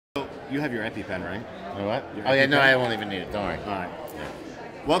You have your EpiPen, right? My what? Your Oh, yeah, no, EpiPen? I won't even need it. Don't worry. All right.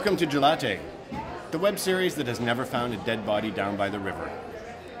 Welcome to Gélaté, the web series that has never found a dead body down by the river.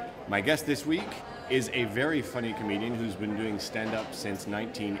 My guest this week is a very funny comedian who's been doing stand-up since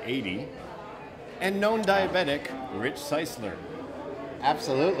 1980, and known diabetic, Rich Ceisler.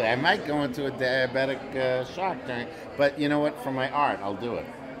 Absolutely. I might go into a diabetic shock during, but you know what? For my art, I'll do it.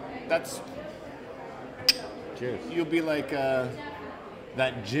 That's... Cheers. You'll be like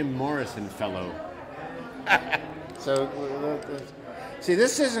that Jim Morrison fellow. So, see,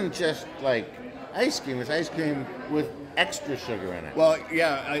 this isn't just like ice cream. It's ice cream with extra sugar in it. Well,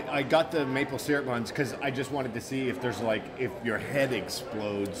 yeah, I got the maple syrup ones because I just wanted to see if there's like, if your head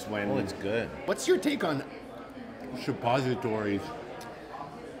explodes when... Oh, it's good. What's your take on suppositories?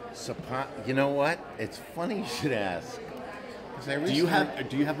 You know what? It's funny you should ask. 'Cause Do you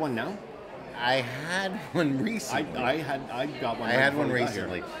have one now? I had one recently. I got one. I had one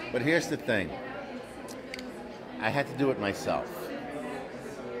recently. But here's the thing. I had to do it myself.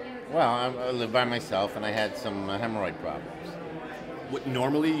 Well, I live by myself, and I had some hemorrhoid problems.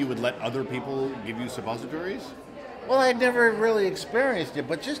 Normally, you would let other people give you suppositories? Well, I'd never really experienced it,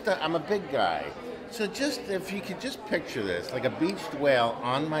 but I'm a big guy. So just, if you could just picture this, like a beached whale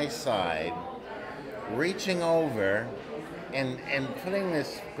on my side, reaching over and putting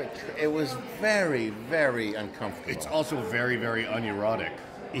this, it was very, very uncomfortable. It's also very, very unerotic.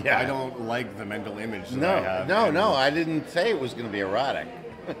 Yeah. I don't like the mental image that I have. No, I didn't say it was going to be erotic.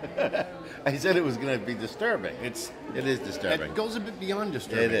 I said it was going to be disturbing. It is disturbing. It goes a bit beyond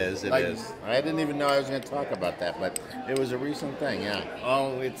disturbing. It is. It is. I didn't even know I was going to talk about that, but it was a recent thing. Yeah.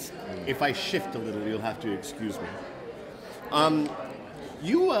 Oh, it's. If I shift a little, you'll have to excuse me.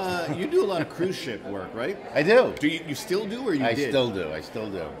 You do a lot of cruise ship work, right? I do. Do you still do, or you I did? still do. I still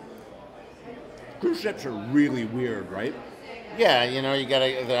do. Cruise ships are really weird, right? Yeah, you know, you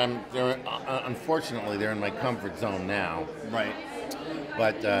gotta. Unfortunately, they're in my comfort zone now. Right.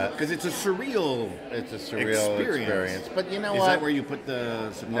 But because it's a surreal experience. But you know what? what? Is that where you put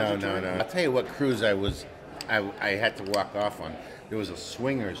the suppository? No. I'll tell you what cruise I had to walk off on. There was a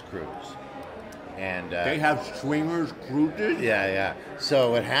swingers cruise, and they have swingers cruises. Yeah.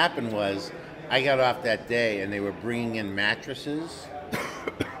 So what happened was, I got off that day, and they were bringing in mattresses,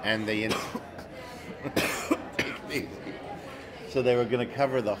 and so they were going to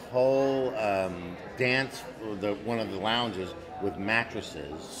cover the whole dance, one of the lounges, with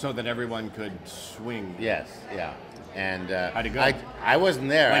mattresses, so that everyone could swing. Yes, yeah. And how'd it go? I wasn't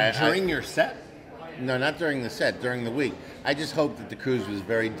there. Like during your set? No, not during the set. During the week. I just hoped that the cruise was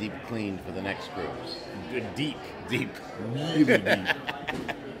very deep cleaned for the next cruise. Deep, really deep.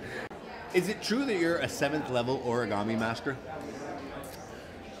 Is it true that you're a 7th level origami master?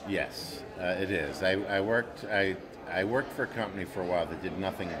 Yes, it is. I worked for a company for a while that did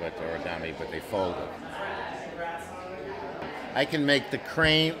nothing but origami, but they folded. I can make the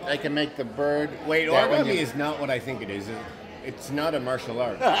crane. I can make the bird. Wait, origami is not what I think it is. It's not a martial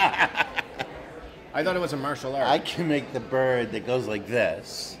art. I thought it was a martial art. I can make the bird that goes like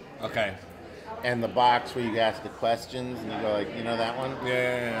this. Okay. And the box where you ask the questions and you go like, you know that one?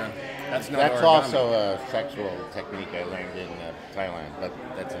 Yeah. That's not That's origami. also a sexual technique I learned in Thailand, but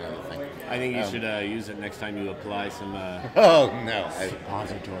that's another thing. I think you should use it next time you apply some oh no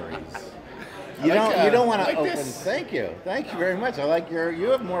suppositories. You don't want to like open. this. Thank you very much. I like you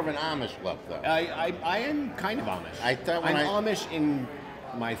have more of an Amish look though. I am kind of Amish. I thought I'm Amish in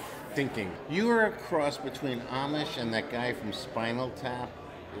my thinking. You were a cross between Amish and that guy from Spinal Tap,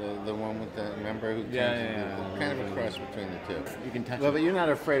 the one with the remember who kind of a cross between the two. You can touch Well, it. but you're not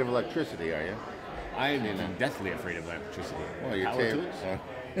afraid of electricity, are you? I'm deathly afraid of electricity. Well, you're Power tools?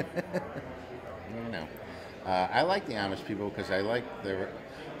 I don't know. I like the Amish people because I like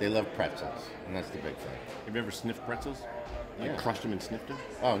they love pretzels, and that's the big thing. Have you ever sniffed pretzels? Like Yeah. crushed them and sniffed them?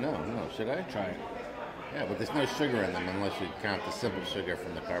 Oh, no. Should I? Try it. Yeah, but there's no sugar in them unless you count the simple sugar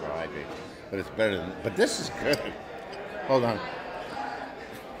from the carbohydrates. But it's better than... But this is good. Hold on.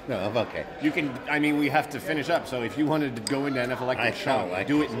 No, I'm okay. You can... I mean, we have to finish up, so if you wanted to go into anaphylactic shock,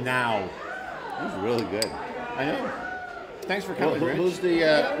 do it now. This is really good. I know. Thanks for coming, Rich. Who's the...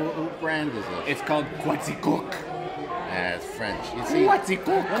 who brand is this? It's called Quetzalcoatl. It's French. You see, let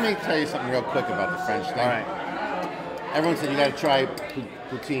me tell you something real quick about the French thing. All right. Everyone said you got to try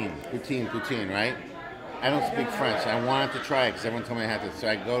poutine, right? I don't speak French. I wanted to try it because everyone told me I had to. So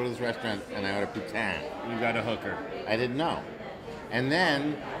I go to this restaurant and I order poutine. You got a hooker. I didn't know. And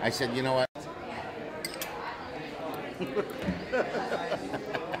then I said, you know what?